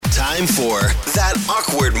time for That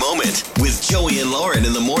Awkward Moment with Joey and Lauren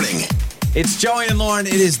in the morning. It's Joey and Lauren.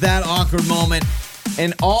 It is That Awkward Moment.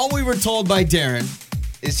 And all we were told by Darren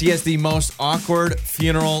is he has the most awkward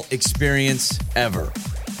funeral experience ever.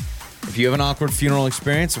 If you have an awkward funeral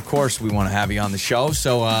experience, of course, we want to have you on the show.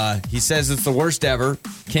 So he says it's the worst ever.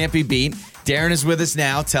 Can't be beat. Darren is with us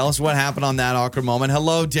now. Tell us what happened on That Awkward Moment.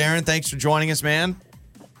 Hello, Darren. Thanks for joining us, man.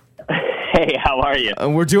 Hey, how are you?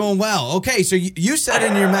 We're doing well. Okay, so you said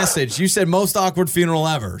in your message, you said most awkward funeral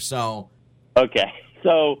ever. So, Okay,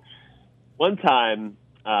 so one time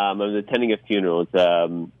I was attending a funeral. It's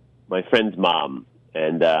my friend's mom,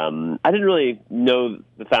 and I didn't really know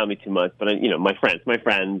the family too much, but my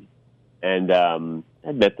friends, and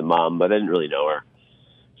I'd met the mom, but I didn't really know her.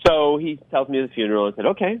 So he tells me at the funeral. I said,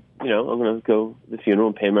 okay, I'm going to go to the funeral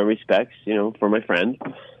and pay my respects, for my friend,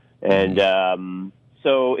 and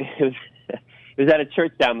so it was at a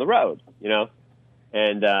church down the road,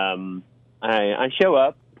 and I show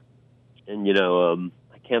up, and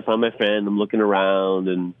I can't find my friend. I'm looking around,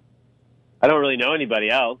 and I don't really know anybody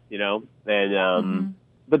else, and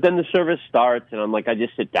but then the service starts, and I'm like, I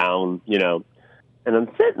just sit down, and I'm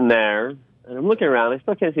sitting there, and I'm looking around. I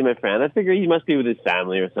still can't see my friend. I figure he must be with his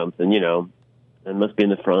family or something, and must be in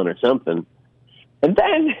the front or something. And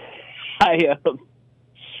then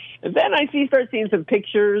start seeing some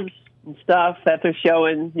pictures and stuff that they're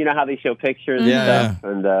showing, how they show pictures and stuff.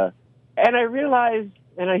 Yeah. And I realize,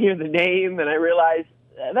 and I hear the name, and I realize,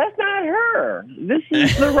 that's not her. This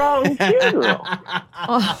is the wrong funeral.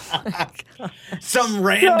 Oh, my God. Some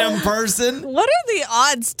random person? What are the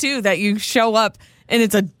odds, too, that you show up and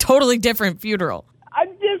it's a totally different funeral? I'm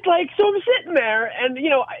just so I'm sitting there, and,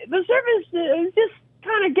 the service is just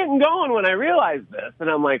kind of getting going when I realized this. And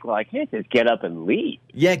I'm like, well, I can't just get up and leave.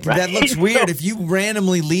 Yeah, right? That looks weird. If you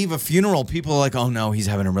randomly leave a funeral, people are like, oh, no, he's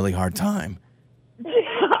having a really hard time.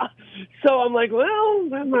 Yeah. So I'm like, well,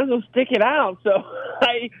 I might as well stick it out. So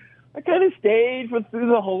I kind of stayed through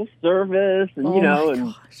the whole service, and,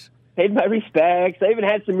 and paid my respects. I even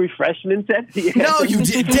had some refreshments at the end. No, you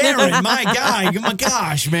did, Darren. My God. Oh, my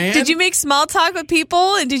gosh, man. Did you make small talk with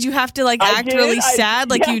people? And did you have to, act really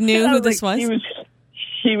sad, you knew who this was?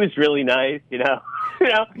 She was really nice,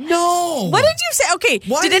 No. What did you say? Okay,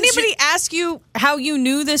 Why did didn't anybody ask you how you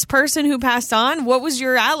knew this person who passed on? What was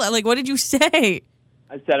your outlet? What did you say?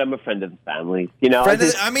 I said I'm a friend of the family.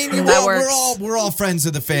 We're all friends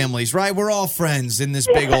of the families, right? We're all friends in this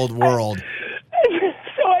big old world.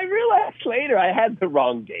 So I realized later I had the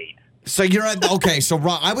wrong date. So you're at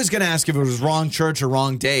wrong. I was going to ask if it was wrong church or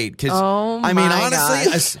wrong date because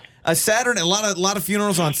honestly, a Saturday, a lot of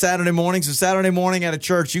funerals on Saturday mornings. A Saturday morning at a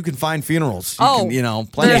church, you can find funerals. Plenty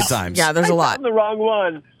of times. Yeah, there's a lot. I found the wrong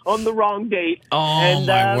one on the wrong date. Oh,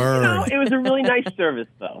 my word. It was a really nice service,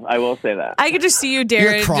 though. I will say that. I could just see you,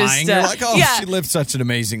 Darren. You're crying. You're like, she lived such an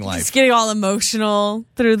amazing life. Just getting all emotional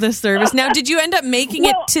through the service. Now, did you end up making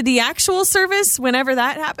it to the actual service whenever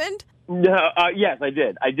that happened? No, yes, I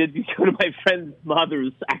did. I did go to my friend's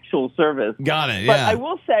mother's actual service. Got it, But I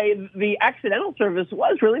will say the accidental service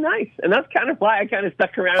was really nice, and that's kind of why I kind of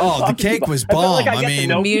stuck around. Oh, the cake was bomb. I got to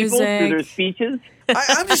know people through their speeches.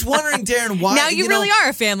 I'm just wondering, Darren, why... Now you really are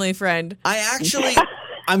a family friend.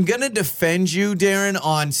 I'm going to defend you, Darren,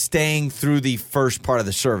 on staying through the first part of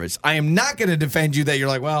the service. I am not going to defend you that you're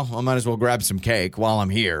like, well, I might as well grab some cake while I'm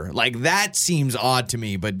here. That seems odd to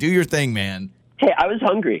me, but do your thing, man. Hey, I was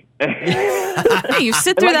hungry. Hey, you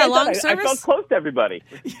sit through that long service? I felt close to everybody.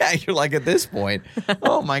 Yeah, you're like, at this point,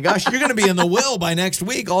 oh my gosh, you're going to be in the will by next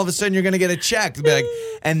week. All of a sudden, you're going to get a check to be like,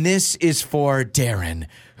 and this is for Darren,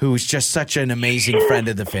 who's just such an amazing friend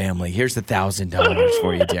of the family. Here's the $1,000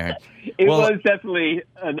 for you, Darren. It was definitely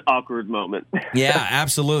an awkward moment. Yeah,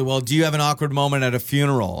 absolutely. Well, do you have an awkward moment at a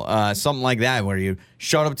funeral? Something like that where you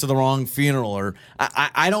showed up to the wrong funeral? Or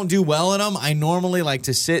I don't do well at them. I normally like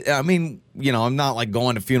to sit. I mean, I'm not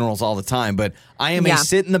going to funerals all the time, but I am a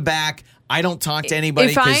sit in the back. I don't talk to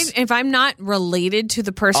anybody. If I'm not related to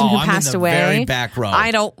the person who passed away, very back row. I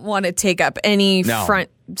don't want to take up any front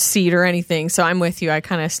seat or anything. So I'm with you. I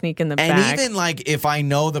kind of sneak in the back. And even if I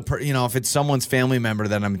know if it's someone's family member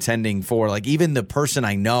that I'm attending for, even the person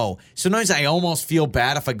I know, sometimes I almost feel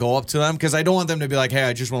bad if I go up to them because I don't want them to be like, hey,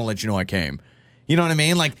 I just want to let you know I came. You know what I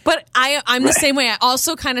mean? But I'm the same way. I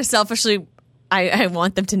also kind of selfishly, I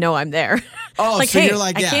want them to know I'm there. Oh, so hey, you're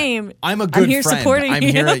like, I came. I'm a good I'm here friend. Supporting I'm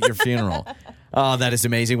you. here at your funeral. Oh, that is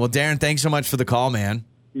amazing. Well, Darren, thanks so much for the call, man.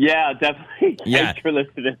 Yeah, definitely. Thanks for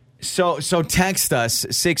listening. So text us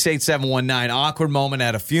 68719. Awkward moment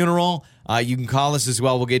at a funeral. You can call us as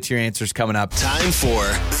well. We'll get to your answers coming up. Time for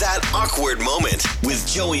That Awkward Moment with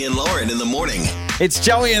Joey and Lauren in the morning. It's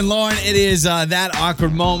Joey and Lauren. It is That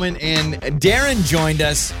Awkward Moment. And Darren joined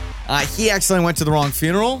us. He accidentally went to the wrong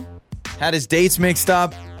funeral, had his dates mixed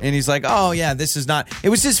up, and he's like, oh, yeah, this is not. It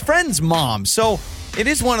was his friend's mom. So it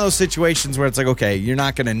is one of those situations where it's like, okay, you're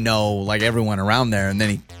not going to know like everyone around there. And then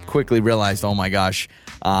he quickly realized, oh, my gosh,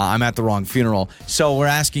 I'm at the wrong funeral. So we're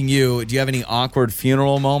asking you, do you have any awkward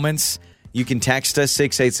funeral moments? You can text us,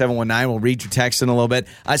 68719. We'll read your text in a little bit.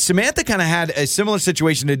 Samantha kind of had a similar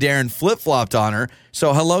situation to Darren, flip-flopped on her.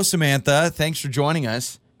 So hello, Samantha. Thanks for joining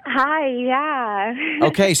us. Hi, yeah.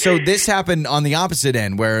 Okay, so this happened on the opposite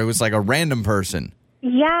end where it was like a random person.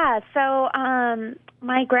 Yeah, so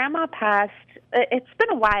my grandma passed. It's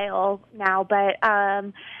been a while now, but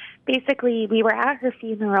basically we were at her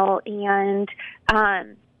funeral, and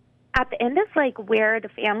at the end of like where the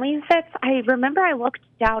family sits, I remember I looked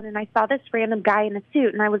down and I saw this random guy in a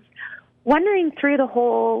suit, and I was wondering through the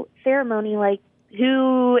whole ceremony, like,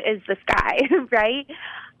 who is this guy, right?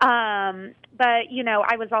 But, you know,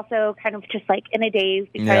 I was also kind of just like in a daze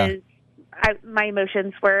because my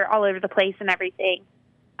emotions were all over the place and everything.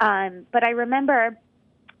 But I remember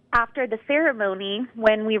after the ceremony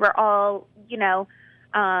when we were all, you know,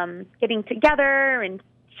 getting together and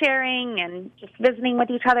sharing and just visiting with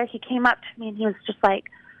each other, he came up to me and he was just like,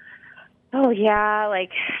 oh, yeah, like,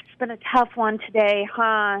 it's been a tough one today,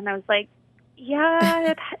 huh? And I was like,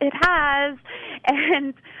 yeah, it has.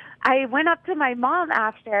 And I went up to my mom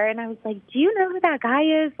after, and I was like, do you know who that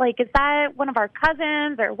guy is? Like, is that one of our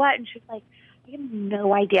cousins or what? And she was like, I have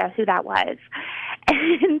no idea who that was.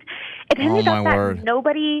 And it ended up that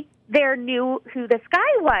nobody there knew who this guy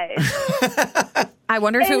was. I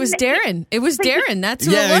wonder if it was Darren. It was Darren. That's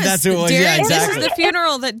who it was. That's who it was. Darren, yeah, exactly. This is the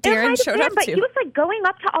funeral that Darren showed up but to. He was like going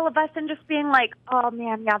up to all of us and just being like, oh,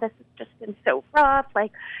 man, yeah, this has just been so rough.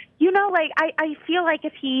 Like, you know, like, I feel like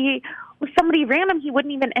if he was somebody random, he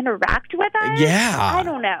wouldn't even interact with us. Yeah. I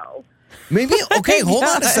don't know. Maybe, okay, hold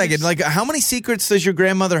on a second. Like, how many secrets does your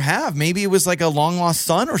grandmother have? Maybe it was like a long-lost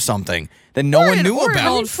son or something that no one knew or about. An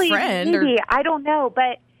old friend. Maybe, I don't know,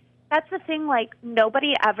 but that's the thing, like,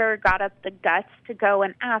 nobody ever got up the guts to go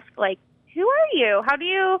and ask, like, who are you? How do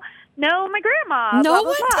you know my grandma? No blah, blah,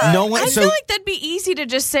 one blah. did. No one- I so- feel like that'd be easy to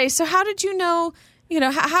just say, so how did you know, you know,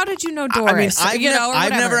 how did you know Doris? I mean, or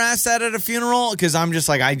I've whatever. never asked that at a funeral because I'm just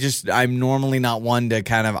like, I'm normally not one to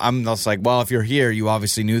kind of, I'm just like, well, if you're here, you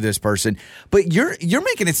obviously knew this person. But you're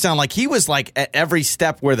making it sound like he was like at every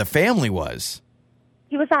step where the family was.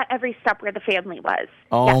 He was at every step where the family was.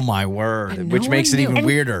 Oh, my word. And Which no makes it one knew. even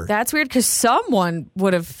weirder. That's weird because someone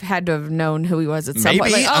would have had to have known who he was at some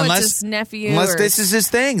point. Like, oh, it's his nephew. Unless or this is his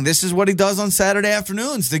thing. This is what he does on Saturday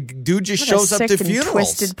afternoons. The dude just what a shows up to sick and funerals.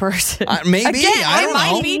 twisted person. Maybe. Again, I don't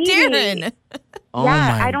might know. be Darren. Oh, yeah,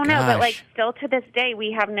 my I don't know, but, gosh. like, still to this day,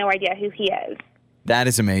 we have no idea who he is. That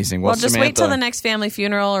is amazing. Well, just Samantha, wait till the next family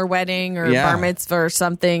funeral or wedding or Yeah. bar mitzvah or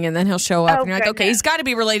something, and then he'll show up. Oh, and you're like, okay, goodness. he's got to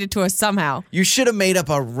be related to us somehow. You should have made up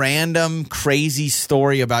a random crazy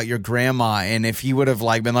story about your grandma, and if he would have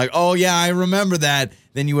like been like, "Oh yeah, I remember that,"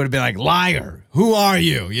 then you would have been like, "Liar! Who are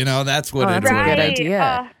you?" You know, that's what it that's a would good have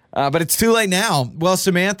idea. But it's too late now. Well,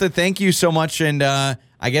 Samantha, thank you so much, and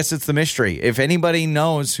I guess it's the mystery. If anybody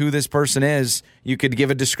knows who this person is, you could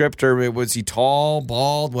give a descriptor. Was he tall,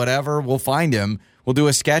 bald, whatever? We'll find him. We'll do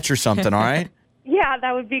a sketch or something, all right? Yeah,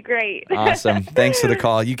 that would be great. Awesome. Thanks for the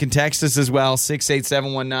call. You can text us as well,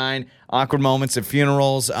 68719, awkward moments at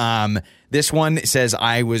funerals. This one says,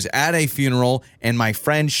 I was at a funeral and my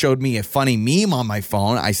friend showed me a funny meme on my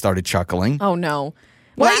phone. I started chuckling. Oh, no.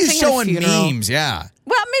 Why are you Laughing at a showing funeral. memes? Yeah.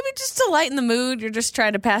 Well, maybe just to lighten the mood. You're just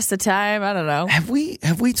trying to pass the time. I don't know. Have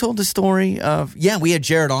we told the story of, we had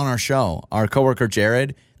Jared on our show, our coworker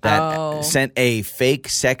Jared, that sent a fake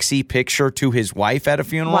sexy picture to his wife at a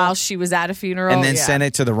funeral. While she was at a funeral. And then sent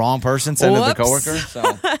it to the wrong person, sent it to the coworker. So.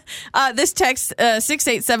 This text,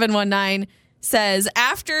 68719, says,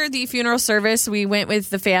 after the funeral service, we went with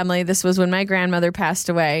the family. This was when my grandmother passed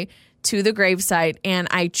away, to the gravesite, and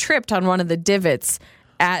I tripped on one of the divots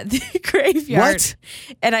at the graveyard. What?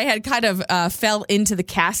 And I had kind of fell into the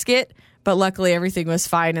casket, but luckily everything was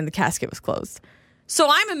fine and the casket was closed. So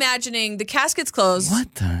I'm imagining the casket's closed.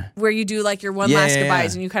 What the? Where you do like your one last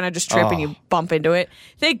goodbyes and you kind of just trip and you bump into it.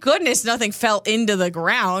 Thank goodness nothing fell into the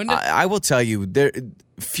ground. I will tell you,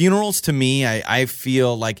 funerals to me, I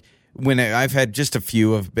feel like when I've had just a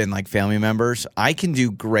few have been like family members, I can do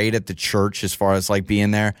great at the church as far as like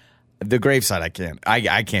being there. The graveside, I can't.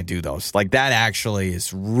 I can't do those. Like that actually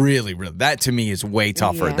is really, that to me is way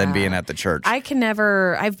tougher than being at the church. I can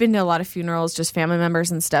never. I've been to a lot of funerals, just family members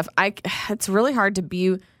and stuff. It's really hard to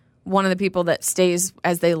be one of the people that stays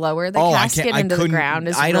as they lower the casket into the ground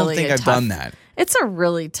is I don't really think I've done that. It's a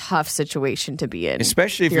really tough situation to be in.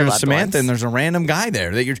 Especially if you're Samantha and there's a random guy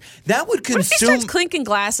there that would consume. What if he starts clinking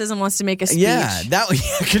glasses and wants to make a speech? Yeah,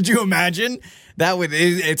 could you imagine?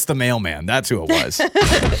 It's the mailman. That's who it was.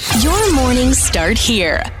 Your mornings start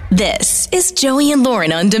here. This is Joey and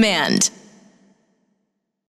Lauren on Demand.